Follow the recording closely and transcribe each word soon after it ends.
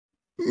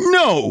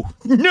No,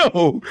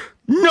 no,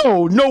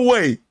 no, no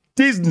way.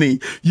 Disney,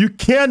 you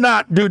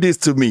cannot do this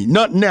to me.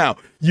 Not now.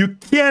 You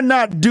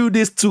cannot do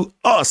this to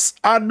us.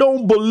 I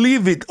don't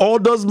believe it. Or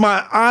does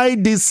my eye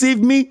deceive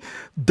me?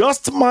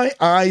 Does my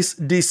eyes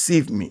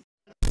deceive me?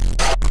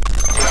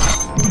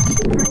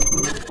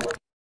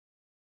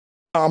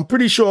 I'm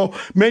pretty sure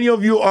many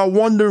of you are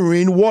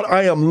wondering what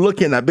I am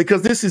looking at,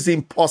 because this is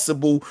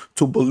impossible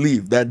to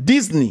believe that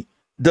Disney,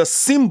 the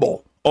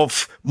symbol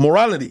of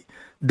morality,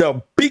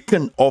 the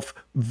beacon of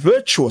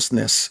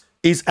virtuousness,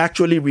 is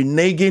actually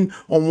reneging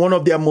on one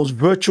of their most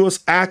virtuous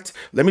acts.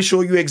 Let me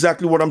show you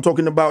exactly what I'm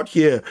talking about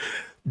here.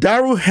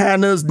 Daryl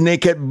Hannah's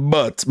naked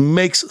butt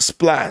makes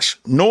splash,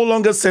 no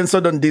longer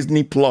censored on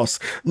Disney Plus.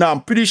 Now,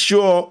 I'm pretty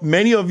sure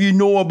many of you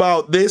know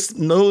about this,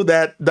 know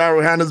that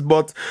Daryl Hannah's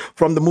butt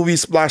from the movie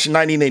Splash in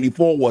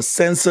 1984 was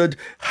censored.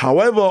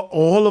 However,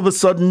 all of a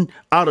sudden,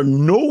 out of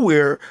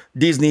nowhere,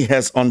 Disney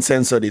has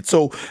uncensored it.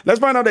 So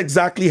let's find out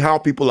exactly how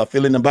people are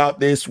feeling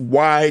about this,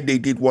 why they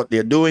did what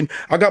they're doing.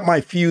 I got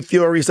my few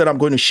theories that I'm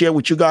going to share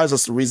with you guys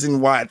as the reason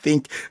why I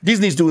think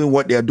Disney's doing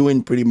what they're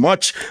doing, pretty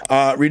much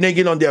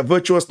reneging on their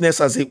virtuousness,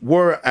 as it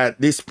were, at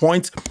this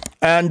point.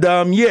 And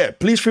yeah,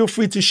 please feel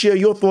free to share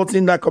your thoughts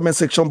in that comment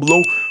section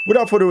below.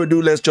 Without further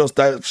ado, let's just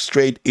dive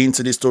straight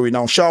into the story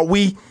now, shall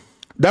we?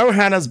 Daryl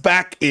Hannah's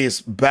back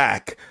is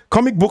back.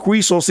 Comic Book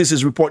Resources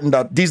is reporting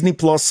that Disney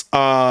Plus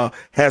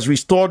has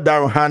restored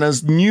Daryl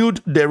Hannah's nude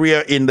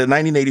derriere in the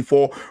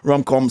 1984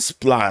 rom-com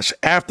Splash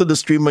after the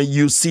streamer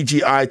used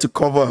CGI to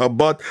cover her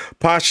butt,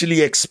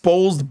 partially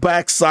exposed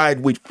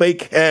backside with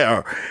fake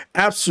hair.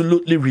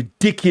 Absolutely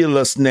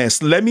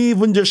ridiculousness. Let me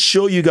even just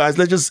show you guys.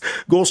 Let's just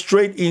go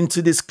straight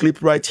into this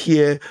clip right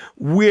here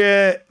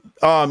where,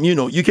 you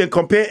know, you can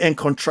compare and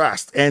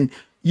contrast, and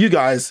you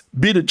guys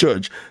be the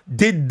judge.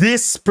 Did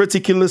this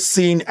particular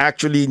scene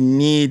actually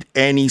need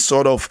any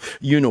sort of,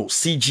 you know,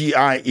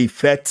 CGI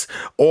effect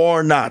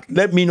or not?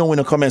 Let me know in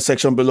the comment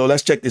section below.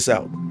 Let's check this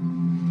out.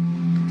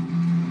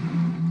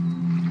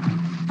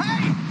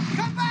 Hey,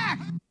 come back!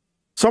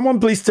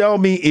 Someone please tell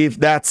me if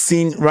that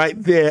scene right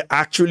there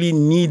actually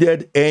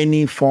needed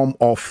any form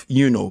of,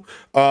 you know,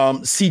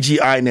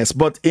 CGI-ness.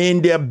 But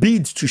in their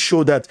bid to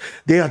show that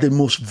they are the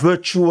most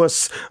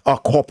virtuous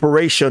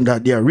corporation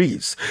that there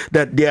is,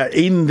 that they are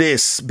in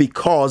this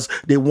because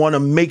they want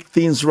to make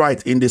things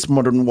right in this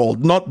modern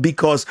world, not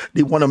because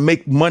they want to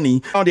make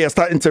money. Now they are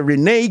starting to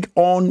renege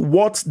on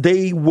what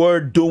they were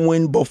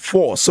doing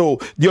before. So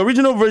the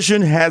original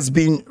version has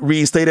been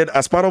reinstated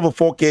as part of a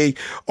 4K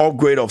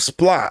upgrade of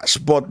Splash,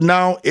 but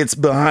now it's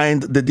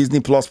behind the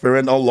Disney Plus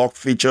parental lock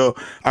feature,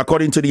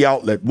 according to the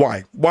outlet.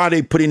 Why? Why are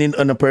they putting in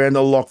a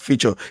parental lock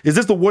feature? Is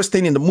this the worst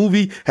thing in the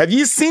movie? Have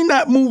you seen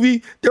that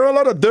movie? There are a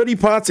lot of dirty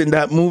parts in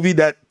that movie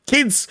that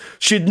kids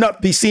should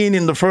not be seeing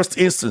in the first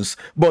instance,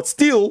 but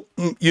still,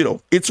 you know,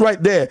 it's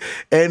right there.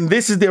 And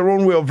this is their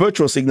own way of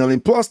virtual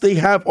signaling. Plus, they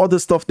have other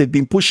stuff they've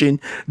been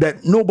pushing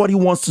that nobody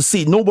wants to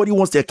see. Nobody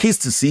wants their kids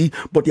to see,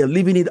 but they're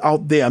leaving it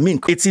out there. I mean,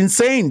 it's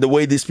insane the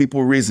way these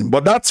people reason,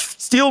 but that's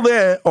still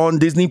there on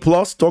Disney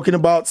Plus, talking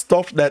about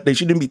stuff that they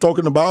shouldn't be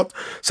talking about,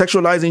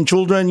 sexualizing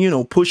children, you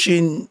know,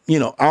 pushing, you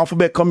know,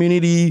 alphabet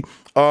community,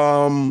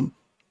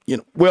 you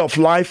know, way of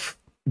life,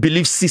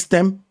 belief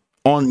system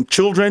on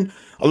children.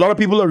 A lot of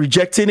people are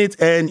rejecting it,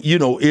 and you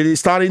know, it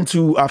is starting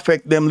to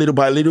affect them little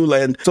by little.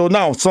 And so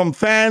now some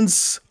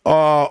fans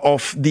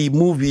of the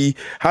movie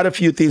had a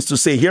few things to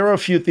say. Here are a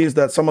few things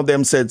that some of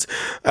them said.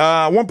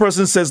 One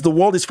person says the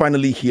world is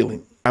finally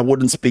healing. I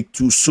wouldn't speak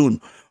too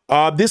soon.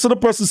 This other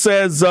person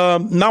says,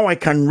 now I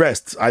can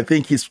rest. I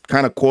think he's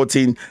kind of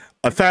quoting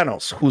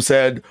Thanos, who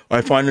said,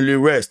 I finally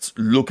rest,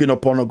 looking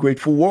upon a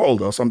grateful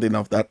world, or something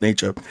of that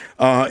nature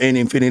in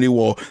Infinity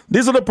War.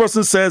 This other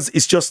person says,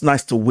 it's just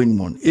nice to win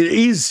one. It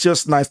is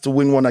just nice to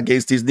win one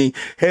against Disney.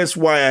 Here's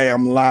why I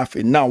am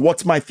laughing. Now,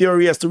 what's my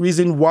theory as to the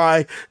reason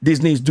why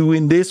Disney is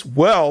doing this?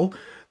 Well,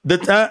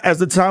 as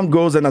the time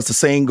goes and as the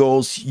saying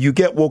goes, you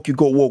get woke, you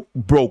go woke,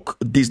 broke.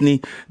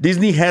 Disney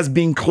has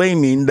been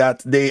claiming that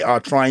they are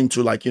trying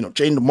to, like, you know,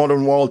 change the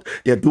modern world.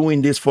 They're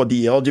doing this for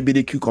the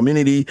LGBTQ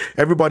community.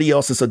 Everybody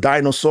else is a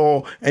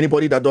dinosaur.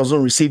 Anybody that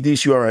doesn't receive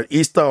this, you are an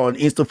Easter or an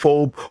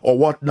Easterphobe or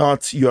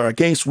whatnot. You are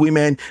against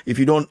women. If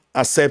you don't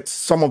accept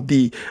some of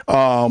the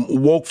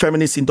woke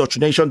feminist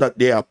indoctrination that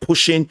they are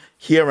pushing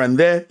here and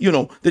there, you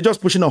know, they're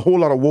just pushing a whole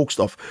lot of woke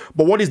stuff.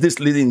 But what is this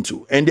leading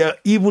to? And they're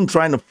even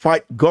trying to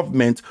fight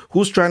government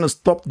who's trying to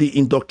stop the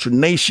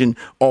indoctrination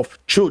of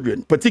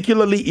children,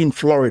 particularly in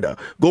Florida,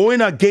 going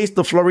against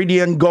the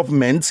Floridian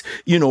government,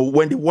 you know,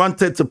 when they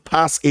wanted to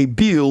pass a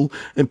bill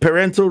in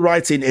parental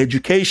rights in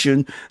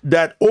education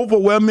that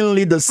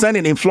overwhelmingly the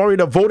Senate in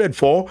Florida voted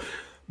for.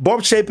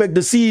 Bob Chapek,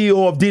 the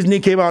CEO of Disney,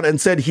 came out and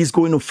said he's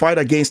going to fight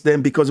against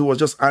them because he was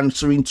just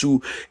answering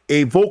to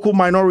a vocal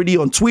minority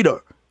on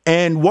Twitter.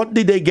 And what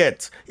did they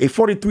get? A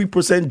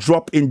 43%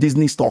 drop in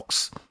Disney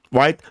stocks,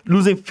 right?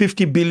 Losing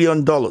 $50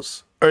 billion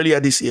earlier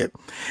this year.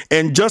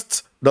 And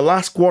just the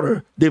last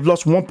quarter, they've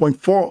lost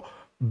 $1.4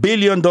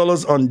 billion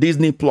on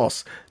Disney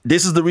Plus.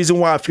 This is the reason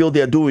why I feel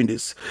they're doing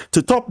this.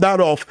 To top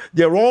that off,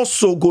 they're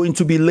also going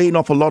to be laying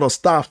off a lot of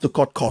staff to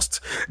cut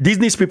costs.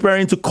 Disney is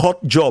preparing to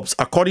cut jobs,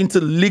 according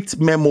to leaked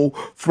memo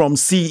from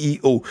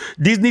CEO.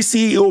 Disney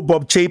CEO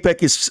Bob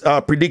Chapek is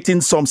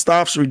predicting some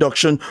staff's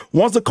reduction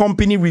once the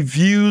company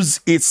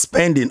reviews its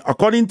spending.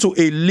 According to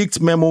a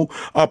leaked memo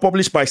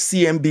published by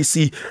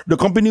CNBC, the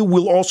company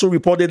will also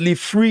reportedly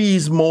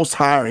freeze most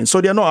hiring.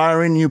 So they're not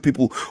hiring new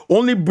people,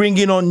 only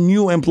bringing on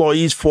new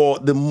employees for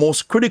the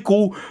most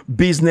critical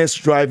business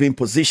driving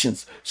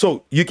positions.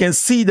 So you can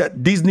see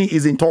that Disney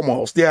is in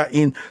turmoil. They are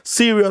in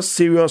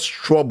serious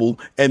trouble,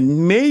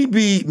 and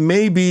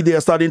maybe they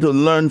are starting to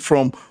learn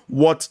from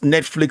what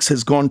Netflix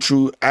has gone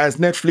through, as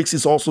Netflix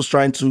is also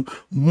trying to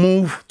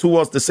move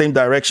towards the same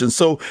direction.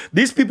 So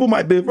these people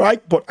might be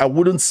right, but I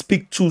wouldn't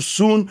speak too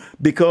soon,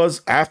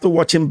 because after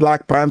watching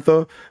Black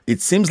Panther,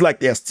 it seems like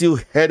they're still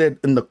headed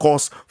in the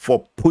course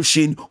for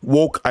pushing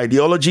woke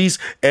ideologies.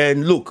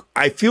 And look,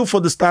 I feel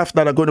for the staff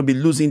that are going to be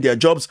losing their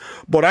jobs,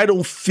 but I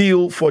don't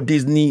feel for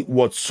Disney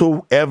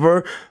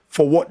whatsoever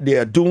for what they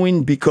are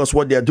doing, because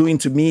what they're doing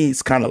to me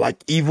is kind of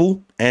like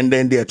evil, and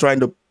then they're trying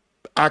to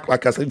act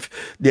like as if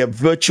they're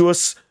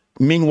virtuous.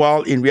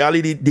 Meanwhile, in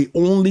reality, they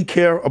only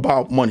care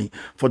about money.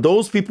 For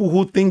those people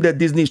who think that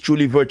Disney is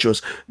truly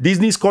virtuous,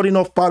 Disney is cutting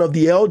off part of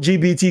the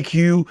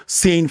LGBTQ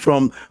scene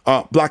from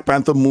Black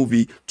Panther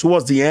movie.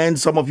 Towards the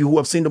end, some of you who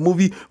have seen the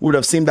movie would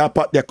have seen that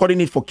part. They're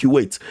cutting it for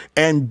Kuwait.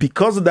 And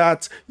because of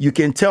that, you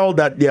can tell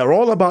that they are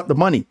all about the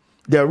money.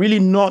 They're really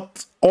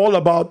not all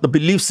about the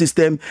belief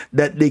system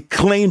that they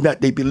claim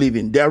that they believe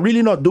in. They're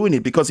really not doing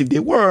it, because if they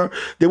were,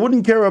 they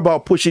wouldn't care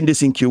about pushing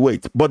this in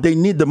Kuwait. But they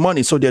need the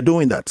money, so they're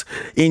doing that.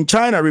 In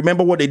China,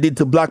 remember what they did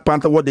to Black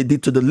Panther, what they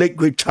did to the late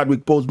great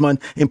Chadwick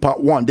Boseman in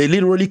part 1. They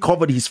literally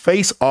covered his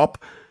face up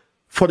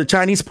for the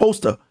Chinese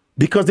poster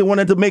because they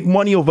wanted to make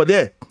money over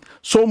there.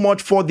 So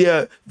much for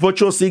their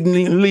virtual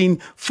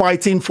signaling,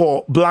 fighting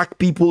for black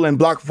people and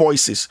black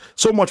voices.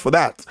 So much for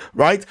that,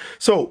 right?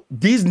 So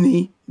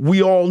Disney,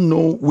 we all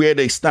know where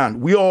they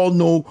stand. We all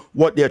know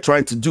what they're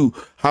trying to do.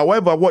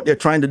 However, what they're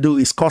trying to do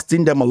is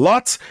costing them a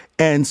lot.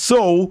 And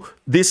so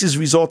this is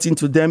resulting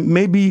to them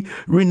maybe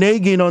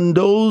reneging on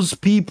those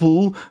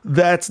people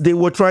that they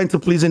were trying to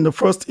please in the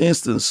first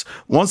instance.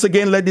 Once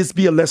again, let this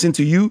be a lesson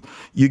to you.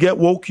 You get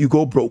woke, you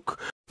go broke.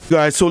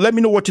 Guys, so let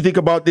me know what you think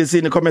about this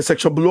in the comment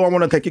section below. I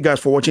want to thank you guys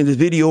for watching this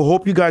video.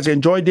 Hope you guys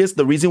enjoyed this.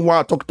 The reason why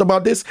I talked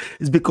about this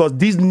is because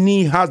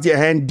Disney has their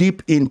hand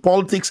deep in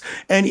politics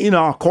and in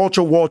our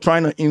culture war,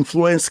 trying to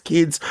influence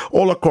kids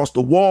all across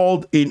the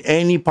world, in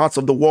any parts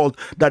of the world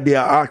that they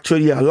are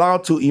actually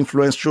allowed to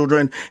influence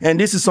children. And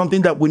this is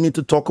something that we need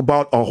to talk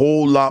about a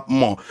whole lot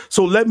more.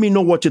 So let me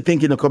know what you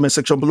think in the comment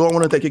section below. I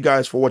want to thank you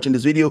guys for watching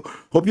this video.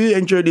 Hope you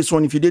enjoyed this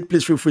one. If you did,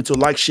 please feel free to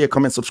like, share,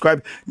 comment,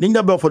 subscribe, ding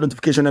that bell for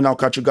notification, and I'll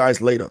catch you guys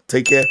later.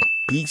 Take care,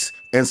 peace,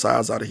 and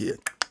Sayas out of here.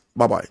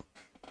 Bye-bye.